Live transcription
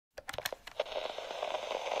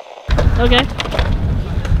Okay.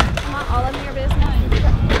 Not all of your business.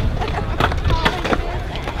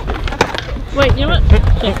 Wait, you know what?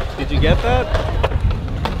 Okay. Did you get that?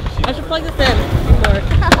 I should plug this in.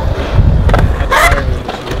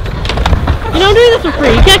 You know, I'm doing this for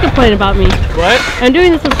free. You can't complain about me. What? I'm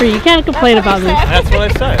doing this for free. You can't complain about me. That's what I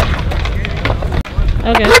said.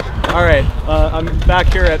 Okay. Alright, I'm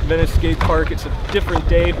back here at Venice Skate Park. It's a different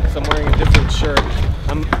day because I'm wearing a different shirt.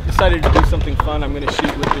 I'm decided to do something fun. I'm going to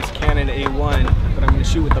shoot with this Canon A1, but I'm going to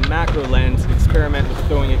shoot with a macro lens and experiment with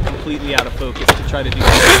throwing it completely out of focus to try to do some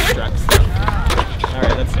abstract stuff.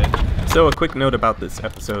 Alright, that's it. So a quick note about this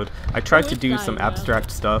episode. I tried to do some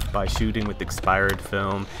abstract stuff by shooting with expired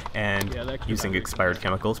film and using expired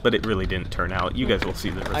chemicals, but it really didn't turn out. You guys will see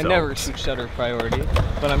the results. I never shoot shutter priority,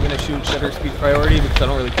 but I'm going to shoot shutter speed priority because I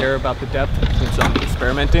don't really care about the depth since I'm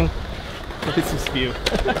experimenting. Look at this view.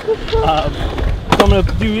 So I'm going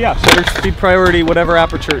to do, shutter speed priority, whatever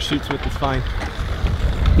aperture it shoots with is fine.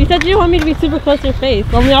 You said you didn't want me to be super close to your face.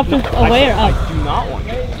 The only option away or up. I do not want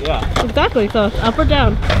it. Yeah. Exactly, so it's up or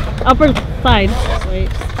down. Up or side. Wait.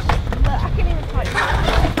 I can't even talk.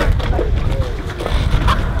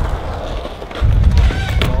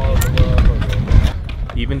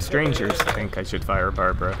 Even strangers think I should fire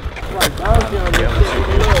Barbara.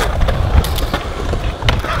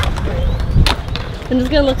 I'm just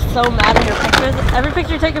gonna look so mad in your pictures. Every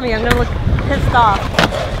picture you take of me, I'm gonna look pissed off.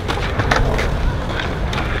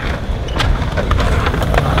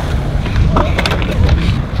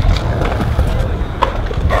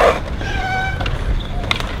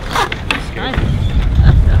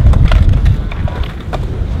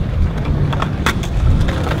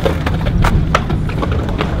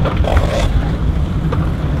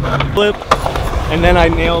 Flip, and then I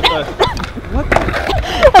nailed the. What?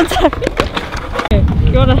 I'm sorry. Okay,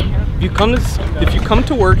 you wanna? If you come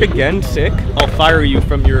to work again sick, I'll fire you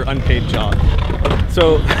from your unpaid job.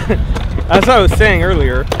 So, as I was saying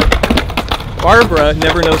earlier, Barbara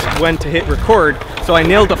never knows when to hit record. So I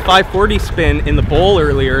nailed a 540 spin in the bowl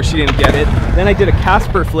earlier. She didn't get it. Then I did a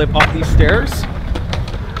Casper flip off these stairs.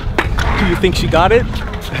 Do you think she got it?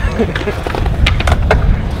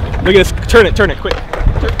 Look at this. Turn it, quick.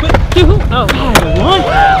 Oh, God, what?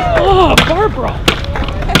 Oh, Barbara!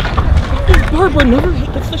 Barbara never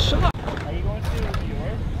hits the shot. Are you going to New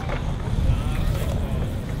York?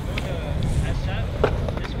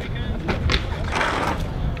 This weekend?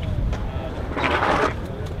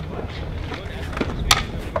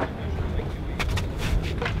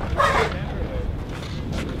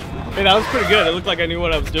 Hey, that was pretty good. It looked like I knew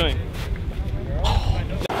what I was doing.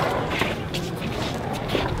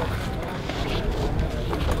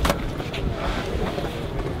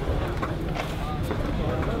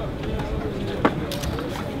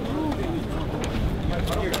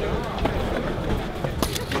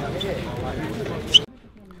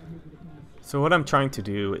 So what I'm trying to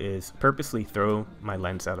do is purposely throw my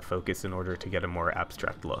lens out of focus in order to get a more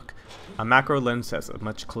abstract look. A macro lens has a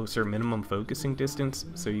much closer minimum focusing distance,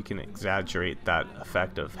 so you can exaggerate that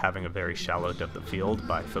effect of having a very shallow depth of field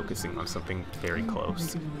by focusing on something very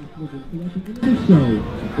close.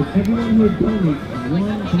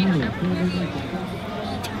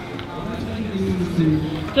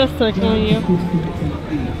 Just circling you.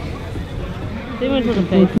 They went to the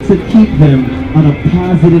face. To keep them on a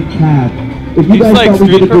positive path. If you These like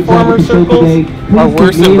street performer circles are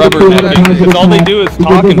worse than rubber netting because all they do is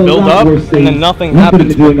talk and build up and then nothing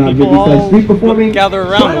happens. People all gather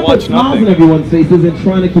around and watch nothing. Everyone's faces and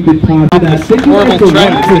trying to keep it positive. This horrible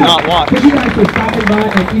trend is to not watch. Thank you guys for stopping by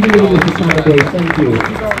and even though this is time of day. Thank you.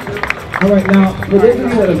 Alright, now for those of you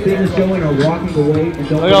that have seen the show and are walking away and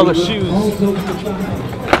don't look at all the shoes.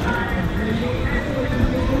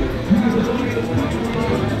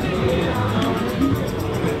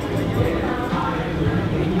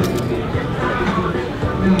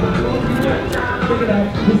 Check it out,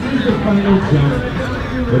 this is the final jump,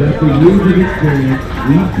 but after years of experience,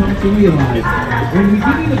 we've come to realize when we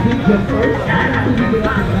give you the big jump first, after we get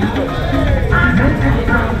up and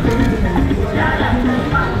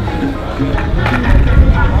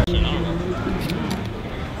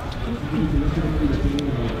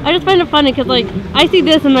I just find it funny because, like, I see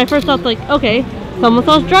this and my first thought's like, okay, someone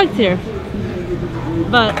sells drugs here.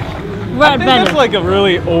 But we're at Venice. That's like a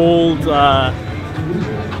really old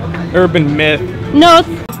urban myth. No, it's...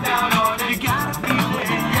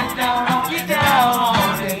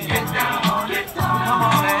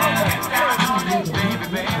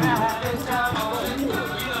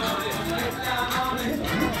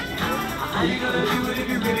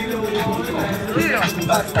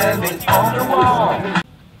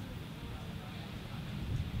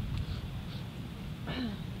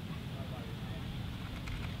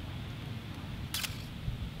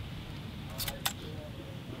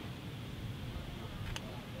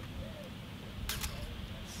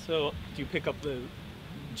 So, do you pick up the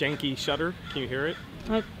janky shutter? Can you hear it?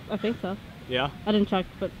 I think so. Yeah? I didn't check,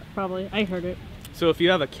 but probably. I heard it. So if you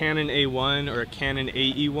have a Canon A1 or a Canon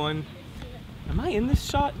AE1, am I in this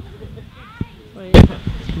shot? Wait.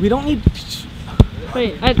 We don't need.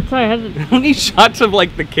 Wait. Sorry. I had to. We don't need shots of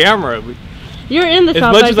like the camera. You're in the As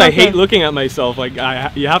shot. much as I hate looking at myself, like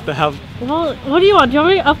you have to have. Well, what do you want? Do you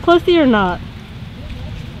want me up close to you or not?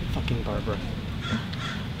 Fucking Barbara.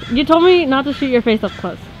 You told me not to shoot your face up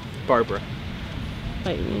close. Barbara.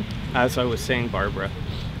 Fight me. As I was saying, Barbara.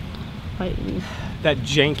 Fight me. That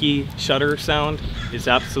janky shutter sound is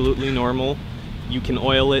absolutely normal. You can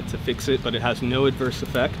oil it to fix it, but it has no adverse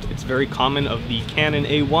effect. It's very common of the Canon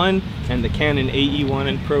A1 and the Canon AE1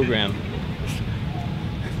 in program.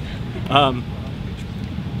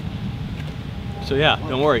 So yeah,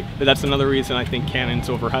 don't worry. But that's another reason I think Canon's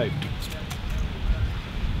overhyped.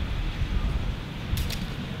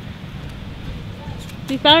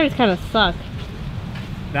 These batteries kind of suck.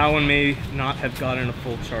 That one may not have gotten a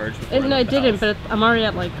full charge. No, it didn't, but I'm already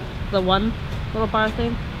at like the one little bar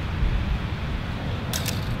thing.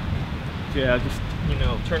 Yeah, just, you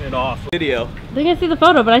know, turn it off. Video. They can see the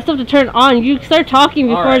photo, but I still have to turn it on. You start talking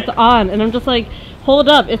before it's on, and I'm just like, hold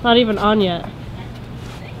up, it's not even on yet.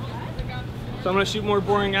 So I'm gonna shoot more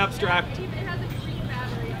boring abstract.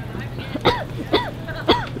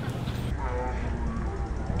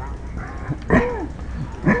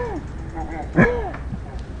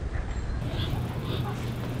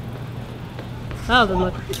 That doesn't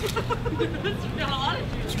look.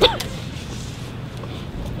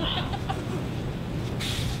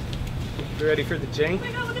 You ready for the jank? Oh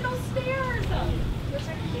my god, look at those stairs!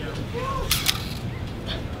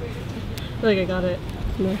 I think I got it.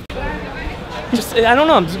 No. Just, I don't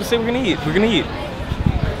know, I'm just gonna say we're gonna eat. We're gonna eat.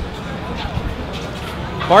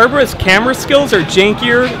 Barbara's camera skills are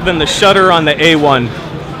jankier than the shutter on the A1.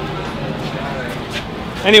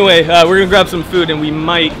 Anyway, we're gonna grab some food and we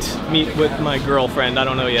might meet with my girlfriend. I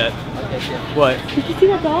don't know yet. What? Did you see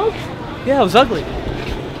that dog? Yeah, it was ugly.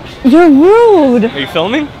 You're rude. Are you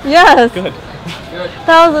filming? Yes. Good.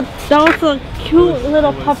 That was a cute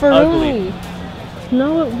little pupperoonie. ugly.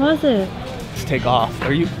 No, it wasn't. Just take off.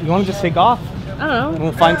 You want to just take off? I don't know.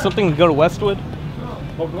 We'll find something to go to Westwood. I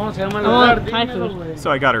want Thai food.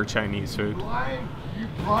 So I got her Chinese food. Do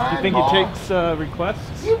you think he takes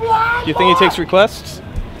requests? Do you think he takes requests?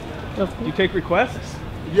 Do you take requests?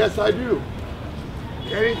 Yes, I do.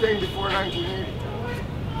 Anything before 1980.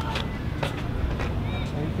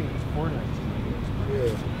 Anything before 1980?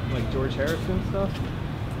 Yeah. Like George Harrison stuff?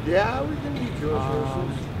 Yeah, we can do George Harrison.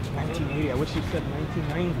 1980. I wish you said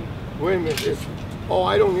 1990. Wait a minute. Oh,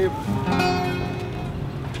 I don't give.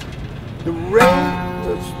 The Rain.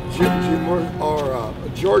 That's Jim or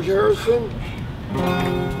George Harrison.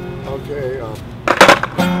 Okay.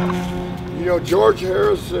 You know, George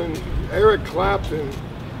Harrison, Eric Clapton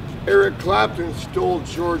stole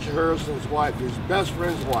George Harrison's wife, his best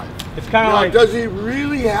friend's wife. It's kind of like. Does he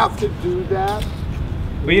really have to do that?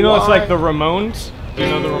 But you know, it's like the Ramones. You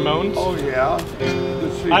know the Ramones? Oh yeah.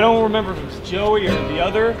 Let's see. I don't remember if it was Joey or the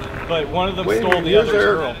other, but one of them stole the other's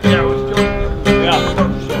girl. Yeah, it was Joey. Yeah.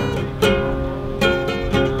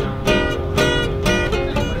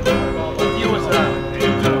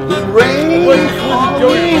 The rain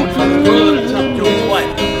falling through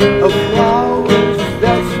the flowers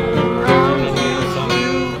that surround you.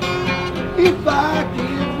 If I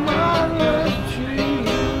give my love to you,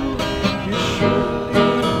 you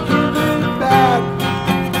surely give it back.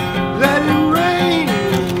 Let it rain,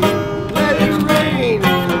 let it rain.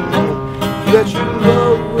 Let your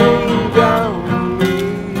love rain down on me.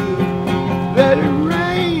 Let it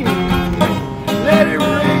rain, let it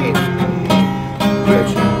rain. Let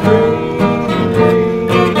your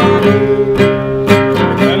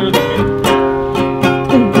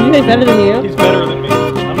Better than you? He's better than me.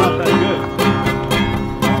 I'm not that good.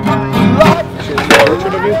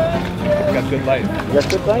 Got good light. You got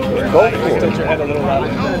good light? Go for Tilt your head a little louder.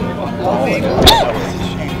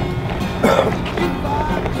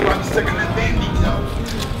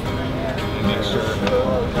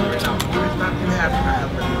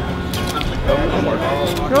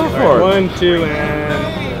 Go for it. 1, 2,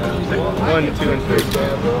 and 1, 2, and 3.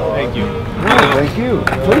 Thank you. Thank you.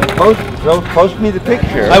 Please post me the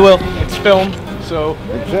picture. I will. It's film, so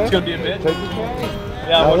it's gonna be a bit. Take your time.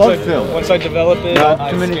 Yeah, I love film. Once I develop it, Not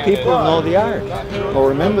I too many scan people it. know the art or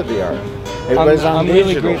remember the art. Everybody's on I'm digital.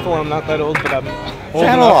 really grateful I'm not that old, but I'm old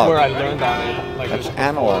analog. enough where I learned on it. Like That's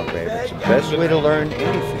analog, baby. It's the best way to learn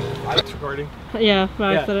anything. It's recording. Yeah,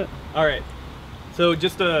 I Yeah. said it. All right. So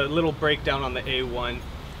just a little breakdown on the A1.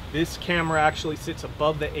 This camera actually sits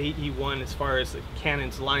above the AE1 as far as the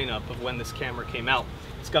Canon's lineup of when this camera came out.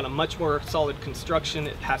 It's got a much more solid construction.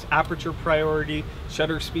 It has aperture priority,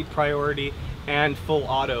 shutter speed priority, and full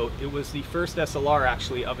auto. It was the first SLR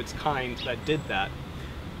actually of its kind that did that.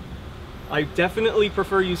 I definitely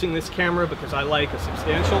prefer using this camera because I like a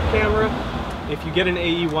substantial camera. If you get an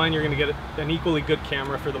AE1, you're going to get an equally good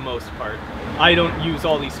camera for the most part. I don't use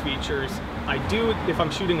all these features. I do if I'm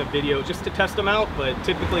shooting a video just to test them out, but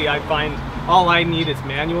typically I find all I need is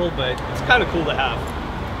manual, but it's kind of cool to have.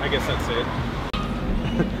 I guess that's it.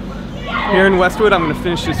 Here in Westwood, I'm going to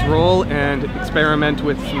finish this roll and experiment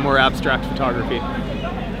with some more abstract photography.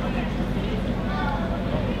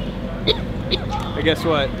 Hey, guess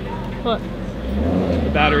what? What?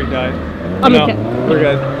 The battery died. No, we're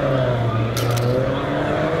good.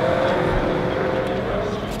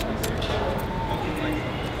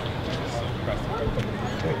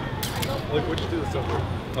 Look, what'd you do this over?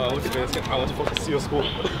 Look at this. I went to fucking SEAL school. I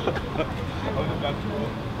was about to roll.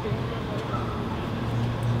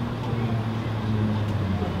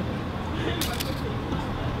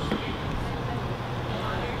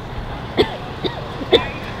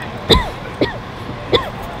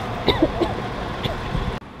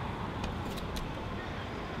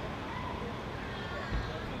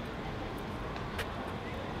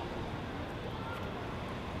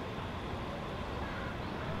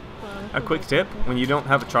 A quick tip, when you don't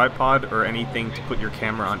have a tripod or anything to put your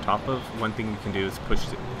camera on top of, one thing you can do is push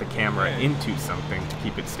the camera into something to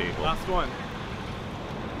keep it stable. Last one.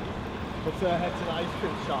 Let's head to the ice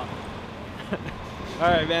cream shop.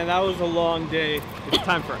 Alright man, that was a long day. It's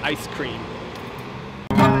time for ice cream.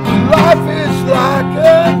 Life is like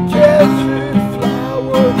a desert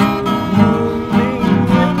flower blooming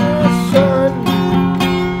in the sun.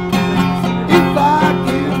 If I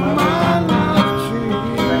give my love to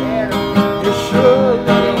you, you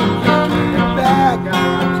surely give it back.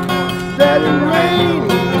 Let it rain.